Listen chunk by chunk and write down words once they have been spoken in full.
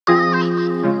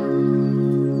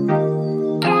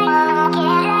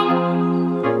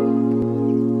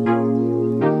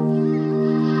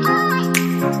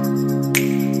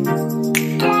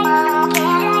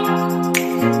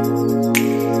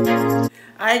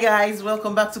guys,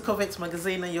 welcome back to Covet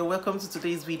Magazine, and you're welcome to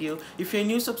today's video. If you're a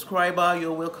new subscriber,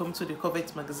 you're welcome to the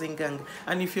Covet Magazine gang,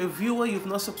 and if you're a viewer, you've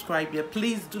not subscribed yet,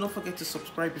 please do not forget to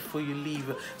subscribe before you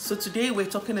leave. So today we're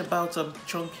talking about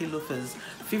chunky loafers,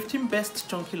 15 best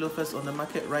chunky loafers on the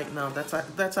market right now that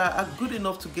are good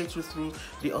enough to get you through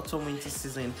the autumn winter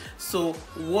season. So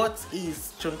what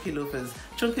is chunky loafers?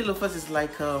 Chunky loafers is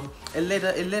like a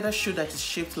leather shoe that is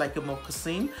shaped like a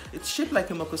moccasin. It's shaped like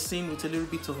a moccasin with a little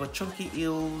bit of a chunky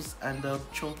heels and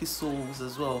chunky soles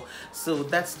as well. So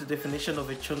that's the definition of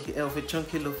a chunky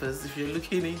loafers, if you're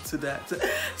looking into that.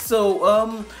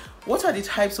 So what are the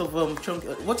types of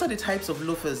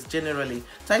loafers generally?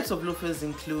 Types of loafers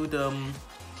include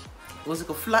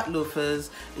flat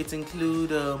loafers, it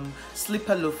includes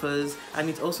slipper loafers, and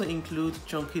it also includes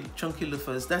chunky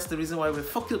loafers. That's the reason why we're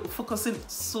focusing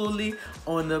solely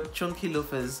on chunky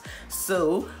loafers.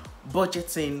 So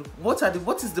budgeting, what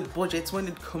is the budget when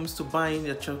it comes to buying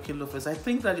your chunky loafers? I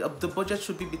think that the budget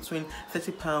should be between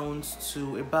 £30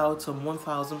 to about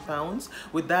 £1,000.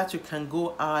 With that, you can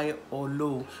go high or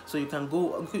low. So you can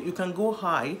go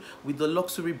high with the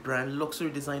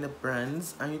luxury designer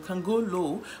brands, and you can go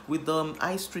low with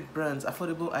high street brands,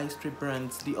 affordable high street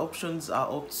brands. The options are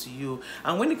up to you.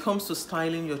 And when it comes to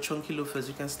styling your chunky loafers,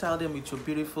 you can style them with your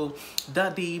beautiful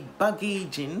daddy baggy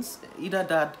jeans, either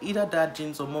dad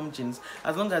jeans or mom jeans.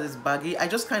 As long as it's baggy, I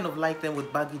just kind of like them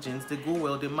with baggy jeans. They go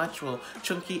well, they match well.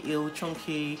 Chunky heel,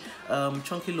 chunky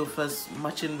loafers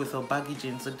matching with your baggy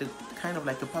jeans, so they're kind of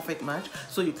like a perfect match.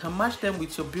 So you can match them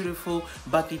with your beautiful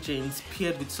baggy jeans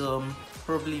paired with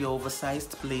probably your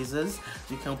oversized blazers.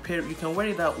 You can wear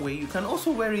it that way. You can also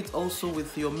wear it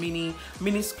with your mini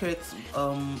skirt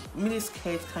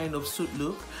kind of suit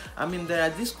look. I mean, there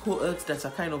are these coats that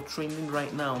are kind of trending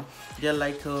right now. They're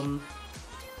like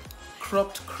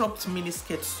cropped mini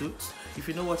skirt suits, if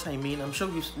you know what I mean. I'm sure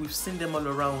we've seen them all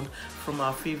around, from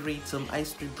our favorite high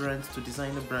street brands to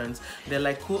designer brands. They're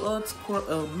like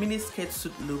mini skirt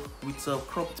suit look with a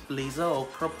cropped blazer or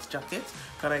cropped jacket,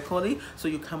 can I call it? So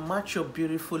you can match your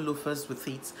beautiful loafers with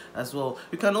it as well.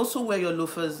 You can also wear your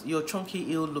loafers, your chunky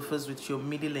heel loafers, with your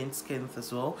midi-length skirt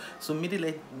as well. So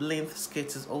midi-length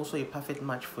skirt is also a perfect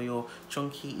match for your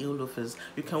chunky heel loafers.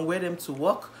 You can wear them to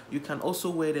work. You can also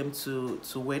wear them to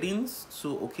weddings,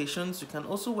 to occasions. You can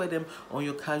also wear them on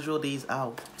your casual days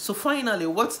out. So finally,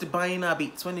 what's the buying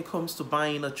habits when it comes to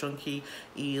buying a chunky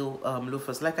heel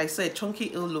loafers? Like I said, chunky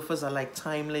heel loafers are like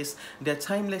timeless. They're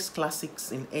timeless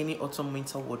classics in any autumn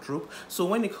winter wardrobe. So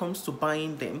when it comes to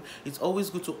buying them, it's always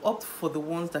good to opt for the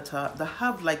ones that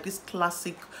have like this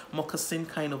classic moccasin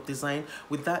kind of design.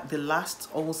 With that, they last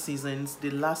all seasons, they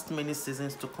last many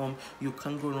seasons to come. You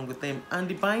can't go wrong with them. And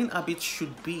the buying habit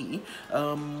should be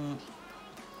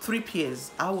 3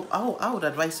 pairs. I would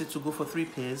advise you to go for 3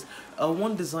 pairs.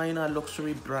 One designer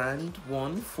luxury brand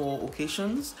one for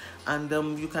occasions, and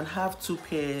you can have 2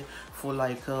 pairs for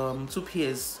like for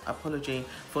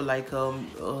like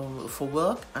for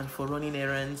work and for running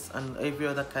errands and every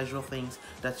other casual things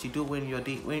that you do when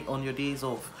on your days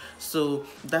off. So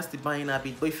that's the buying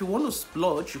habit. But if you want to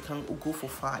splurge, you can go for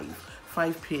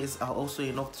 5 pairs are also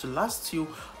enough to last you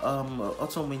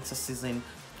autumn winter season.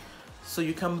 So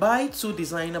you can buy 2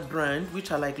 designer brands,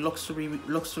 which are like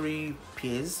luxury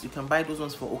pairs. You can buy those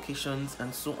ones for occasions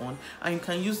and so on, and you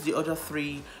can use the other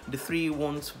 3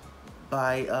 ones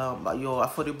by your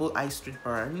affordable high street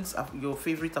brands, your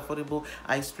favorite affordable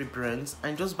high street brands,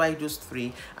 and just buy those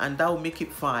 3, and that will make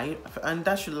it 5, and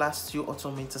that should last you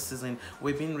autumn winter season.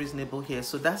 We're being reasonable here.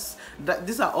 So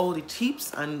these are all the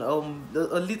tips, and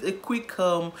a quick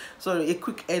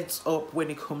heads up when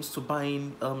it comes to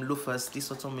buying loafers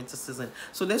this autumn winter season.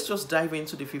 So let's just dive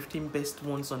into the 15 best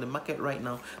ones on the market right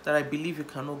now that I believe you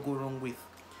cannot go wrong with.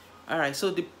 All right,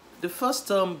 so the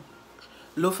first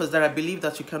loafers that I believe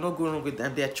that you cannot go wrong with,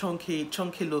 and they're chunky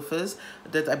loafers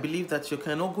that I believe that you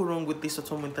cannot go wrong with this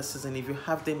autumn winter season if you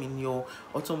have them in your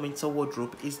autumn winter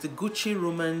wardrobe, is the Gucci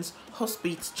Romance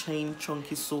Hospit chain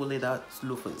chunky sole leather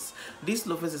loafers. These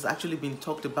loafers is actually been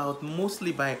talked about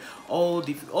mostly by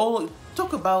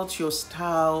talk about your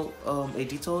style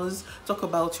editors, talk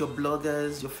about your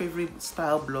bloggers, your favorite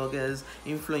style bloggers,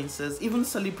 influencers, even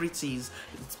celebrities.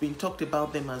 It's been talked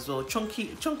about them as well.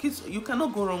 Chunkies, you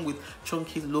cannot go wrong with chunky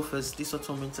loafers this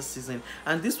autumn winter season.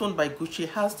 And this one by Gucci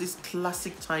has this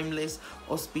classic timeless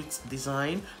hospit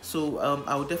design. So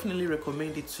I would definitely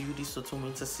recommend it to you this autumn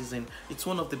winter season. It's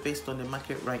one of the best on the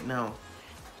market right now.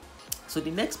 So the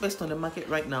next best on the market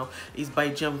right now is by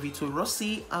Gianvito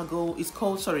Rossi Argo. It's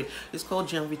called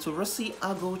Gianvito Rossi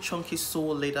Argo Chunky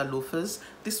Sole Leather Loafers.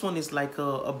 This one is like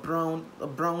a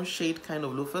brown shade kind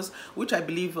of loafers, which I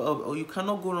believe you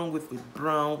cannot go wrong with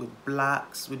brown, with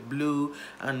blacks, with blue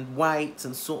and whites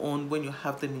and so on when you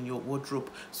have them in your wardrobe.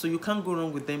 So you can't go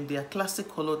wrong with them. They are classic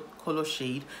color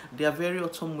shade. They are very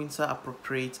autumn winter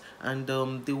appropriate, and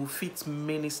they will fit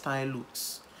many style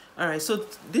looks. Alright, so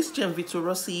this Gianvito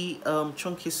Rossi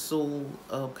chunky sole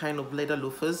kind of leather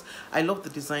loafers, I love the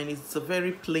design. It's a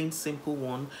very plain, simple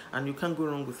one, and you can't go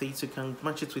wrong with it. You can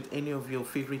match it with any of your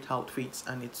favorite outfits,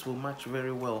 and it will match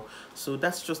very well. So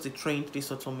that's just the trend this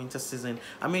autumn winter season.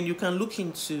 I mean, you can look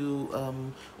into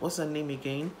what's her name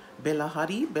again? Bella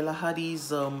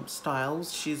Hadid's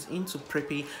styles. She's into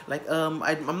preppy, like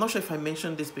I'm not sure if I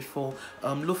mentioned this before.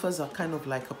 Loafers are kind of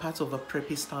like a part of a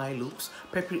preppy style looks.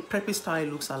 Preppy style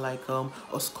looks are like a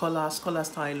scholar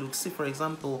style looks. See, for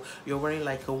example, you're wearing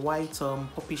like a white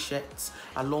poppy shirt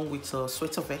along with a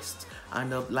sweater vest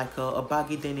and like a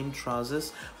baggy denim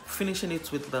trousers. Finishing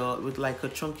it with like a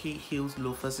chunky heels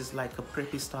loafers is like a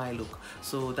preppy style look.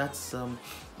 So that's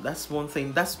one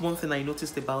thing I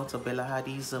noticed about Bella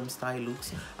Hadid's style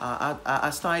looks.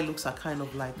 Our style looks are kind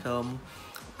of like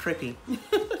preppy.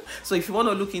 So if you want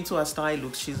to look into her style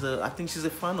looks, I think she's a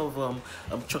fan of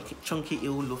chunky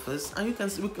heel loafers, and you can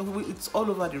see it's all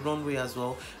over the runway as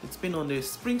well. It's been on the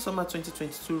spring summer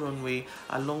 2022 runway,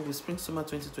 along with spring summer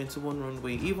 2021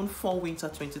 runway, even fall winter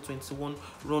 2021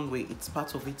 runway. It's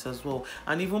part of it as well,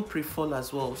 and even pre-fall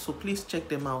as well. So please check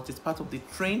them out. It's part of the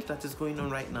trend that is going on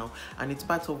right now, and it's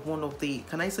part of one of the,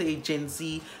 can I say, a Gen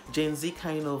Z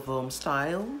kind of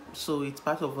style. So it's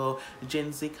part of a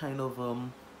Gen Z kind of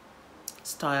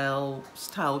style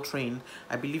trend.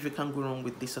 I believe you can't go wrong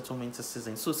with this autumn winter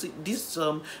season. So see, this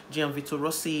Gianvito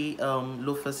Rossi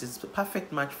loafers is a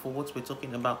perfect match for what we're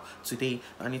talking about today,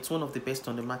 and it's one of the best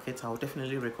on the market. I'll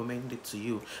definitely recommend it to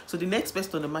you. So the next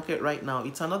best on the market right now,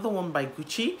 it's another one by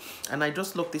Gucci, and I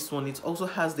just love this one. It also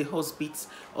has the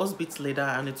Horsebit leather,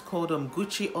 and it's called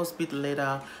Gucci Horsebit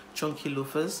leather chunky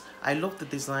loafers. I love the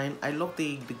design. I love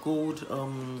the gold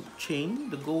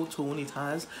chain, the gold tone it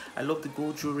has. I love the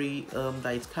gold jewelry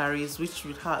that it carries, which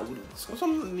would have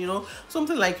some, you know,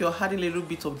 something like you're adding a little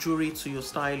bit of jewelry to your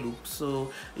style look. So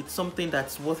it's something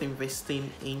that's worth investing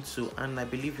into, and I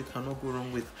believe you cannot go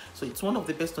wrong with. So it's one of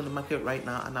the best on the market right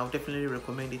now, and I'll definitely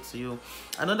recommend it to you.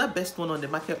 Another best one on the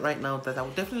market right now that I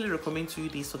would definitely recommend to you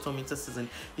this autumn winter season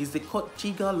is the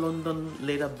Kotchiga London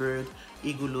Leather Bird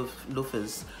Eagle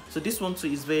loafers. So this one too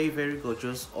is very, very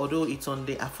gorgeous, although it's on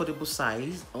the affordable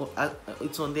size, or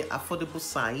it's on the affordable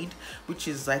side, which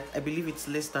is like, I believe it's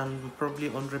less than probably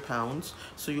 £100,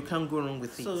 so you can't go wrong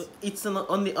with it. So it's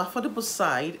on the affordable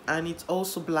side, and it's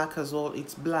also black as well.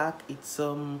 It's black. It's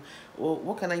well,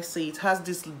 what can I say, it has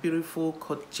this beautiful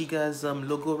Kotchiga's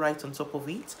logo right on top of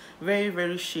it. Very,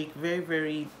 very chic, very,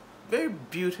 very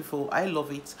beautiful. I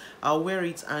love it. I'll wear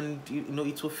it, and you know,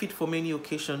 it will fit for many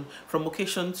occasions, from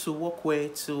occasion to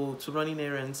workwear to running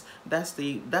errands. That's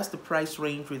the price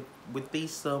range with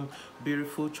these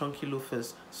beautiful chunky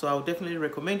loafers. So I'll definitely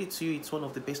recommend it to you. It's one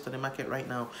of the best on the market right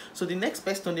now. So the next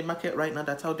best on the market right now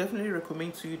that I'll definitely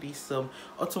recommend to you this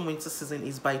autumn winter season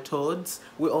is by Tod's.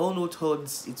 We all know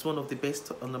Tod's. It's one of the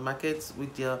best on the market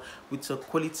with the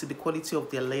quality of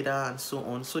their leather and so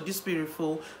on. So this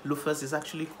beautiful loafers is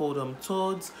actually called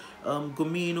Tod's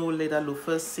Gomino leather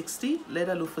loafers 60.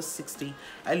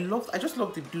 I just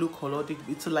love the blue color.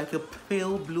 It's like a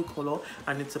pale blue color,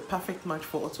 and it's a perfect match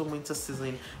for autumn winter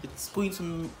season. It's going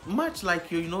to match like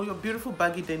your beautiful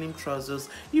baggy denim trousers,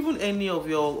 even any of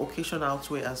your occasion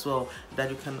outwear as well, that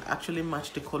you can actually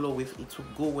match the color with. It will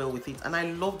go well with it. And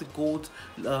I love the gold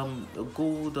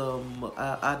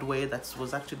hardware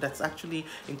that's actually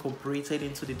incorporated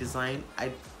into the design.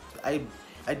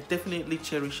 I definitely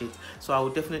cherish it, so I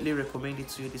would definitely recommend it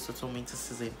to you this autumn winter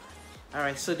season.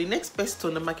 Alright, so the next best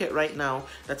on the market right now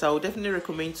that I would definitely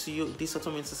recommend to you this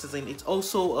autumn winter season, it's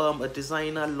also a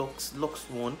designer Lux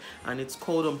one, and it's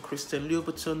called Christian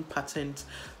Louboutin patent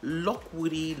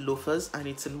Lockwoody loafers, and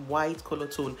it's in white color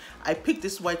tone. I picked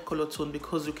this white color tone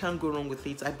because you can't go wrong with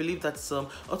it. I believe that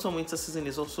autumn winter season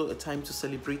is also a time to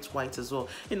celebrate white as well.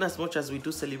 In as much as we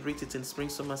do celebrate it in spring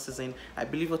summer season, I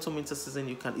believe autumn winter season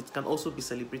it can also be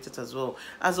celebrated as well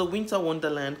as a winter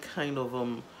wonderland kind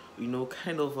of you know,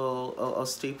 kind of a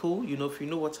staple, you know, if you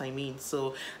know what I mean.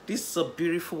 So this is a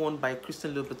beautiful one by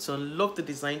Christian Louboutin. Love the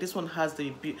design. This one has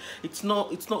the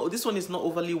this one is not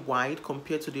overly wide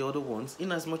compared to the other ones,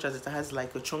 in as much as it has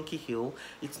like a chunky heel.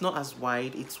 It's not as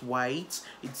wide. It's white.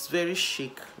 It's very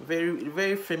chic,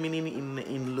 very feminine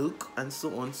in look and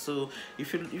so on. So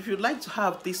if you'd like to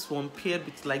have this one paired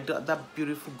with like that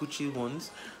beautiful Gucci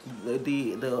ones,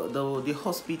 the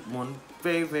hospital one,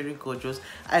 very gorgeous.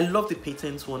 I love the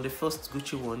patent one, the first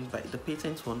Gucci one, but the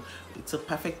patent one, it's a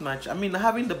perfect match. I mean,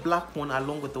 having the black one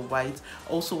along with the white,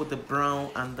 also with the brown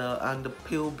and the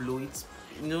pale blue, it's,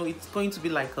 you know, it's going to be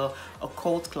like a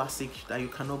cult classic that you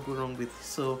cannot go wrong with.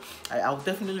 So I'll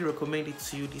definitely recommend it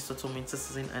to you this autumn winter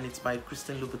season, and it's by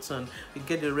Christian Louboutin. You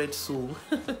get the red sole.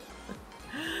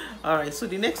 All right, so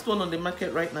the next one on the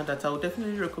market right now that I would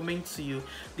definitely recommend to you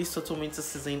this autumn winter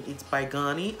season, it's by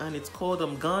Garni, and it's called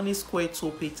Garni Square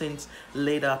Toe Patent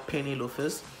Leather Penny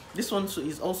Loafers. This one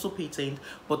is also patent,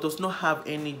 but does not have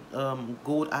any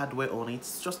gold hardware on it.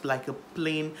 It's just like a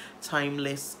plain,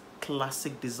 timeless,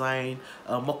 classic design,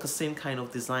 moccasin kind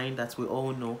of design that we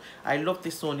all know. I love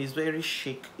this one. It's very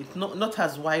chic. It's not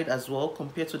as wide as well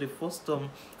compared to the first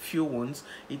few ones.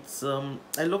 It's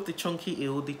I love the chunky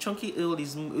heel. The chunky heel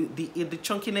is the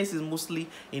chunkiness is mostly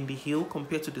in the heel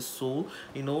compared to the sole,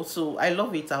 you know. So I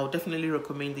love it. I'll definitely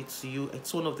recommend it to you.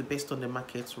 It's one of the best on the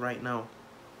market right now.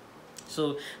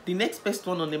 So the next best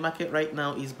one on the market right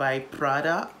now is by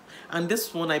Prada, and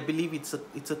this one I believe it's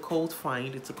a cult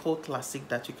find. It's a cult classic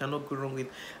that you cannot go wrong with,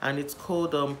 and it's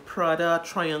called Prada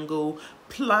Triangle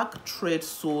Plaque Thread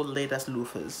Sole Leather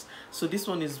Loafers. So this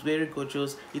one is very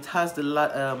gorgeous. It has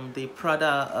the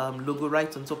Prada logo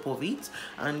right on top of it,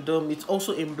 and it's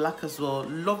also in black as well.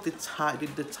 Love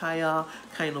the tire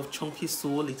kind of chunky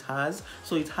sole it has.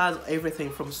 So it has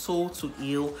everything from sole to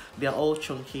heel. They're all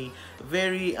chunky,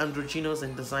 very androgynous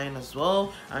in design as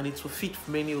well, and it will fit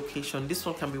for many occasions. This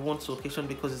one can be worn to occasion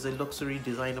because it's a luxury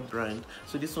designer brand.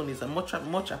 So this one is a much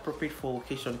appropriate for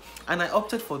occasion, and I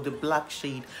opted for the black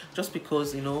shade just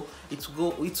because, you know, it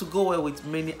will go well with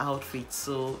many outfits.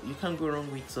 So you can't go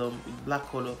wrong with black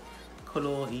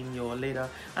color in your leather.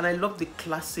 And I love the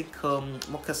classic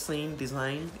moccasin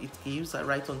design it gives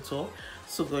right on top.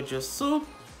 So gorgeous. So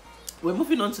we're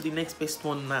moving on to the next best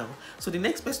one now. So the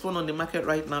next best one on the market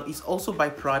right now is also by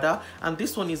Prada, and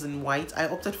this one is in white. I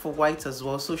opted for white as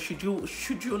well. So should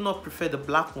you not prefer the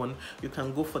black one, you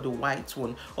can go for the white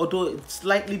one. Although it's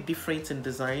slightly different in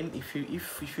design. If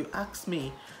you ask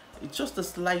me, it's just a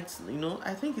slight, you know,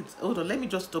 I think it's, hold on, let me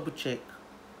just double check.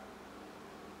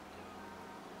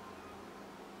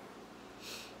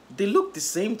 They look the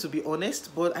same, to be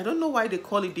honest, but I don't know why they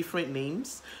call it different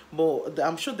names. But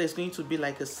I'm sure there's going to be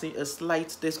like a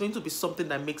slight, there's going to be something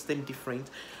that makes them different.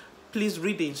 Please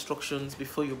read the instructions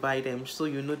before you buy them so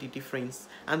you know the difference.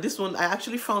 And this one, I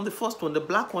actually found the first one, the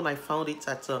black one, I found it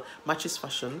at Matches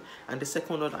Fashion, and the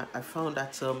second one I found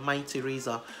at My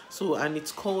Teresa. So, and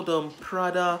it's called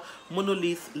Prada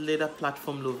Monolith Leather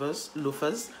Platform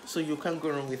Loafers. So you can't go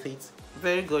wrong with it.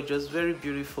 Very gorgeous, very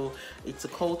beautiful. It's a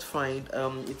cult find.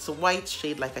 It's a white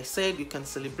shade, like I said. You can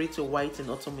celebrate your white in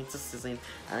autumn winter season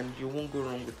and you won't go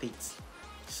wrong with it.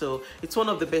 So it's one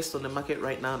of the best on the market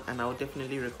right now, and I would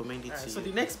definitely recommend it to you. So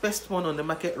the next best one on the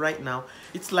market right now,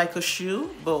 it's like a shoe,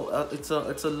 but it's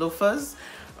a loafers.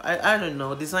 I don't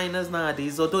know, designers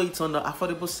nowadays, although it's on the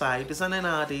affordable side, designers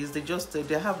nowadays,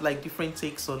 they have like different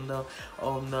takes on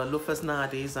loafers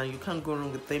nowadays, and you can't go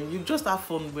wrong with them. You just have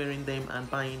fun wearing them and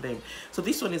buying them. So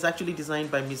this one is actually designed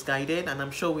by Missguided, and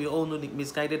I'm sure we all know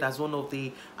Missguided as one of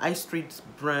the high street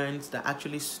brands that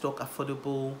actually stock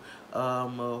affordable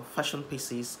fashion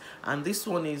pieces. And this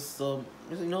one is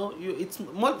you know,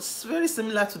 it's very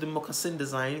similar to the moccasin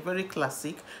design, very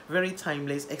classic, very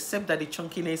timeless, except that the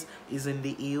chunkiness is in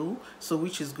the heel, so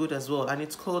which is good as well. And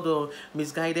it's called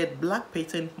Missguided Black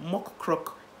Patent Mock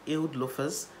Croc Heeled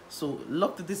Loafers. So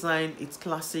love the design. It's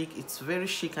classic, it's very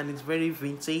chic, and it's very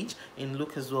vintage in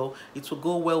look as well. It will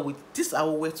go well with this. I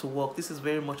will wear to work. This is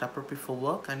very much appropriate for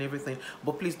work and everything,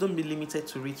 but please don't be limited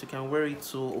to it. You can wear it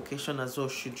to occasion as well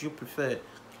should you prefer.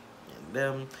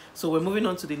 So we're moving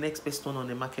on to the next best one on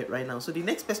the market right now. So the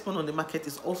next best one on the market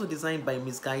is also designed by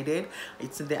Missguided.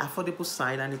 It's in the affordable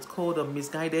side, and it's called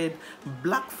Missguided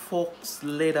Black Fox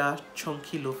Leather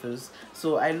Chunky Loafers.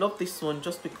 So I love this one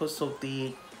just because of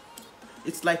the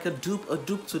it's like a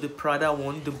dupe to the Prada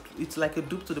one. It's like a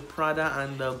dupe to the Prada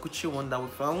and Gucci one that we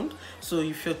found. So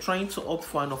if you're trying to opt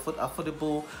for an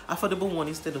affordable one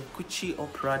instead of Gucci or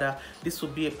Prada, this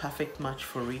would be a perfect match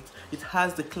for it. It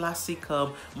has the classic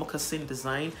moccasin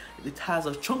design. It has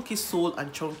a chunky sole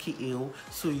and chunky heel,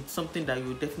 so it's something that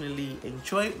you definitely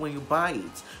enjoy when you buy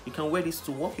it. You can wear this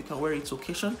to work, you can wear it to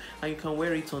occasion, and you can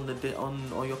wear it on the day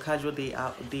on your casual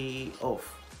day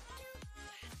off.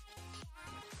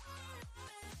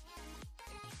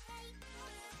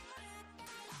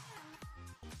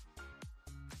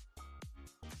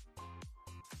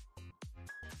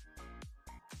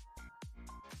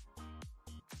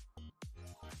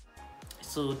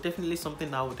 So definitely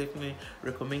something I would definitely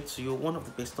recommend to you, one of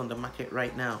the best on the market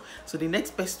right now. So the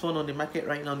next best one on the market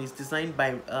right now is designed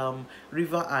by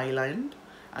River Island,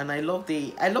 and I love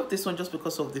this one just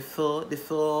because of the fur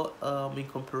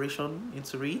incorporation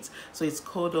into it. So it's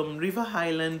called River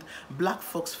Island Black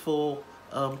Fox Fur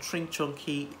trim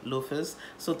chunky loafers.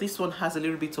 So this one has a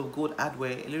little bit of gold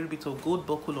hardware, a little bit of gold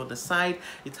buckle on the side.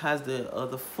 It has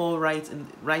the fur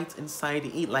right inside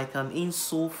it, like an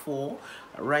insole for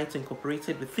right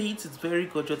incorporated with it. It's very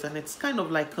gorgeous, and it's kind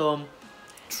of like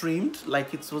trimmed,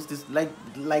 like it was this,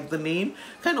 like the name,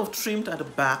 kind of trimmed at the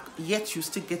back, yet you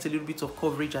still get a little bit of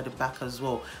coverage at the back as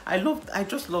well. I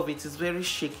just love it. It's very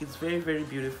chic, it's very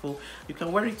beautiful. You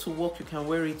can wear it to work, you can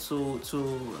wear it to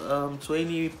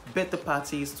any birthday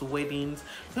parties, to weddings,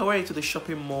 you can wear it to the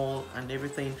shopping mall and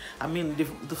everything. I mean,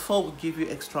 the fur will give you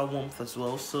extra warmth as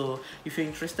well. So if you're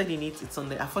interested in it, it's on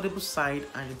the affordable side,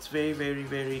 and it's very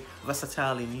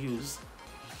versatile in use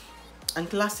and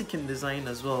classic in design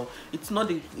as well. It's not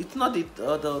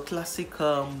the classic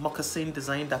moccasin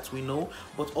design that we know,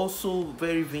 but also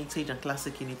very vintage and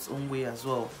classic in its own way as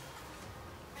well.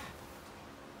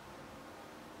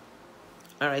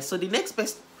 All right, so the next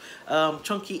best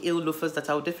chunky heel loafers that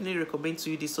I would definitely recommend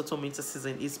to you this autumn winter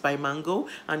season is by Mango,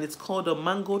 and it's called a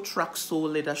Mango track sole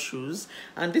leather shoes.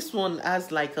 And this one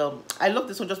has like I love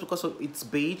this one just because of its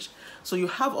beige. So you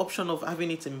have option of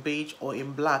having it in beige or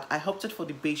in black. I opted for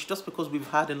the beige just because we've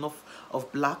had enough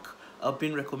of black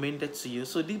being recommended to you.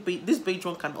 So this beige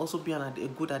one can also be a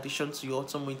good addition to your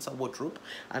autumn winter wardrobe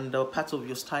and part of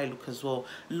your style look as well.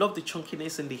 Love the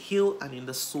chunkiness in the heel and in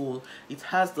the sole. It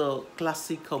has the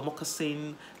classic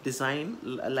moccasin design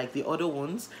like the other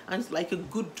ones, and it's like a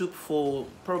good dupe for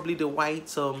probably the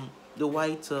white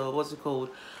what's it called,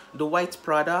 the white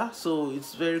Prada. So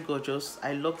it's very gorgeous.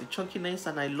 I love the chunkiness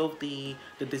and I love the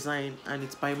design, and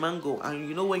it's by Mango. And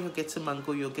you know, when you're getting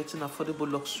Mango, you're getting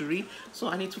affordable luxury, so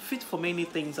I need to fit for many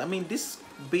things. I mean, this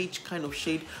beige kind of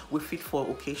shade will fit for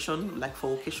occasion, like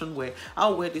for occasion wear.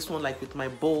 I'll wear this one like with my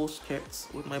bowl skirts,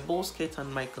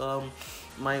 and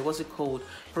my what's it called,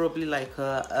 probably like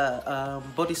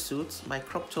bodysuit, my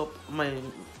crop top,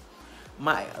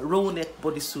 my roll neck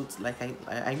bodysuit, like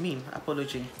I mean,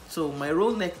 apology. So my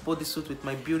roll neck bodysuit with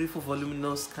my beautiful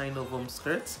voluminous kind of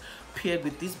skirts paired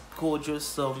with these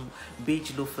gorgeous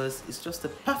beige loafers is just a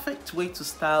perfect way to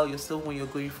style yourself when you're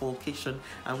going for occasion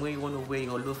and when you want to wear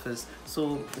your loafers.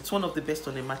 So it's one of the best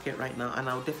on the market right now, and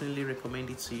I'll definitely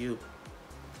recommend it to you.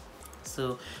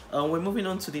 So we're moving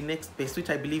on to the next best,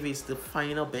 which I believe is the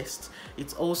final best.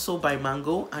 It's also by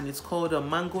Mango, and it's called a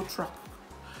Mango track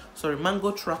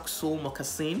sole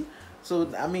moccasin. So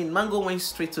I mean, Mango went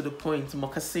straight to the point.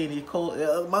 Moccasin,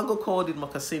 Mango called it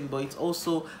moccasin, but it's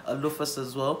also a loafers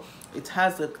as well. It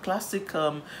has a classic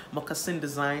moccasin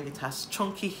design. It has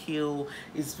chunky heel.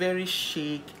 It's very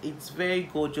chic. It's very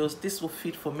gorgeous. This will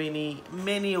fit for many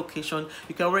occasions.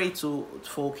 You can wear it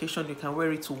for occasion. You can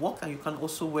wear it to work, and you can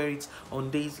also wear it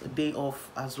on day off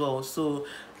as well. So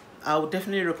I would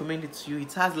definitely recommend it to you.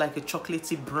 It has like a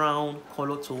chocolatey brown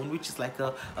color tone, which is like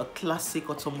a classic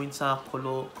autumn winter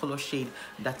color shade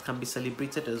that can be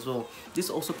celebrated as well.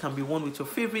 This also can be worn with your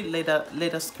favorite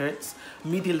leather skirts,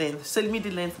 midi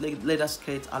length leather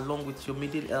skirts, along with your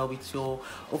with your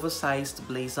oversized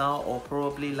blazer, or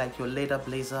probably like your leather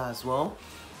blazer as well.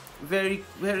 Very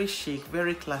chic,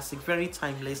 very classic, very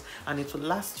timeless, and it will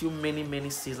last you many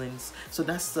seasons. So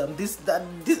that's I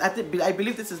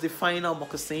believe this is the final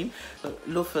moccasin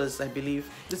loafers. I believe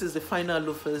this is the final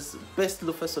loafers, best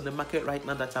loafers on the market right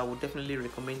now that I would definitely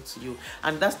recommend to you.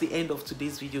 And that's the end of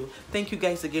today's video. Thank you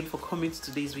guys again for coming to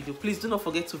today's video. Please do not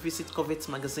forget to visit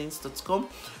covetmagazines.com.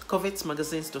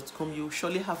 covetmagazines.com. You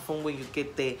surely have fun when you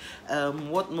get there.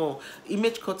 What more?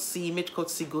 Image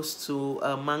courtesy goes to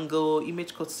Mango.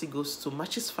 Image courtesy goes to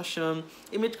Matches Fashion,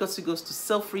 image courtesy goes to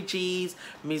Selfridges,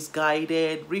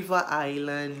 Misguided, River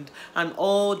Island, and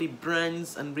all the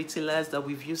brands and retailers that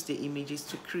we've used the images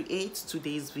to create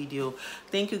today's video.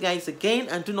 Thank you guys again,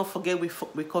 and do not forget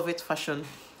we covet fashion.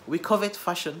 We covet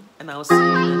fashion, and I'll see you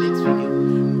in the next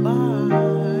video.